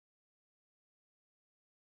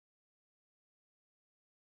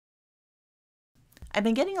I've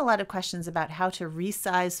been getting a lot of questions about how to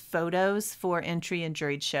resize photos for entry in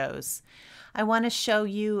juried shows. I want to show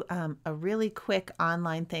you a really quick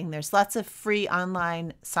online thing. There's lots of free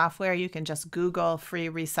online software. You can just Google free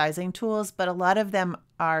resizing tools, but a lot of them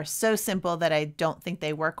are so simple that I don't think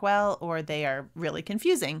they work well, or they are really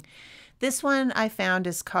confusing. This one I found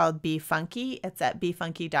is called Be Funky. It's at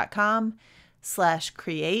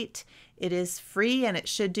befunky.com/create. It is free and it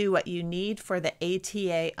should do what you need for the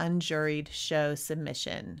ATA unjuried show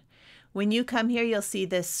submission. When you come here, you'll see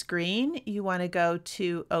this screen. You want to go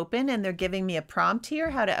to open, and they're giving me a prompt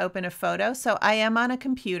here how to open a photo. So I am on a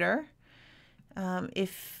computer.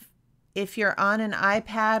 If you're on an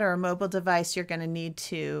iPad or a mobile device, you're going to need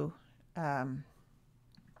to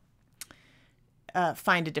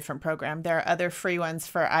find a different program. There are other free ones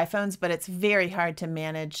for iPhones, but it's very hard to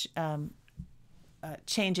manage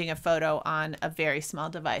changing a photo on a very small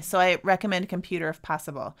device. So I recommend a computer if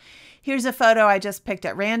possible. Here's a photo I just picked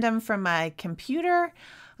at random from my computer.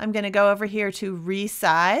 I'm going to go over here to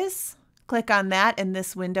resize. Click on that and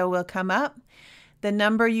this window will come up. The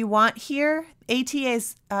number you want here,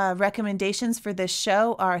 ATA's recommendations for this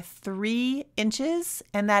show are 3 inches,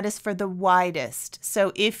 and that is for the widest.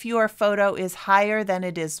 So if your photo is higher than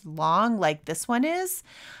it is long, like this one is,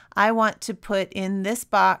 I want to put in this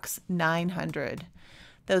box 900.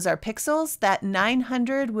 Those are pixels. That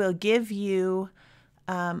 900 will give you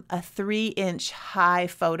a 3-inch high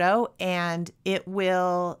photo, and it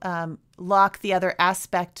will lock the other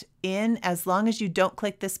aspect in as long as you don't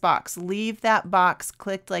click this box. Leave that box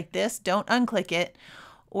clicked like this. Don't unclick it,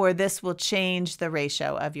 or this will change the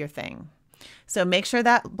ratio of your thing. So make sure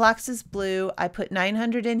that box is blue. I put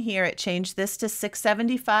 900 in here. It changed this to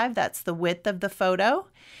 675. That's the width of the photo.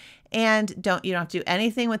 And you don't have to do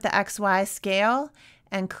anything with the XY scale,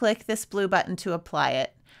 and click this blue button to apply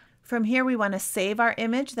it. From here, we want to save our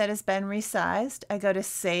image that has been resized. I go to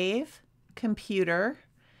Save, Computer.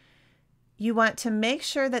 You want to make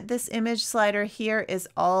sure that this image slider here is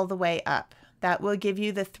all the way up. That will give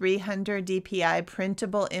you the 300 dpi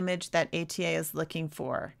printable image that ATA is looking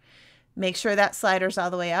for. Make sure that slider's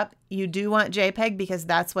all the way up. You do want JPEG because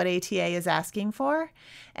that's what ATA is asking for.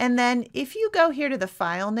 And then if you go here to the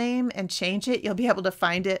file name and change it, you'll be able to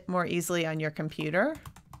find it more easily on your computer.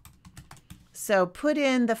 So put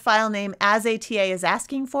in the file name as ATA is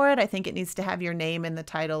asking for it. I think it needs to have your name in the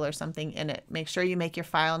title or something in it. Make sure you make your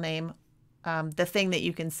file name the thing that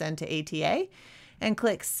you can send to ATA, and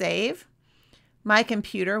click Save. My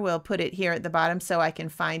computer will put it here at the bottom so I can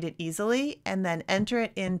find it easily, and then enter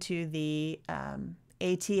it into the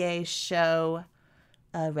ATA show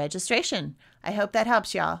registration. I hope that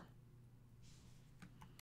helps y'all.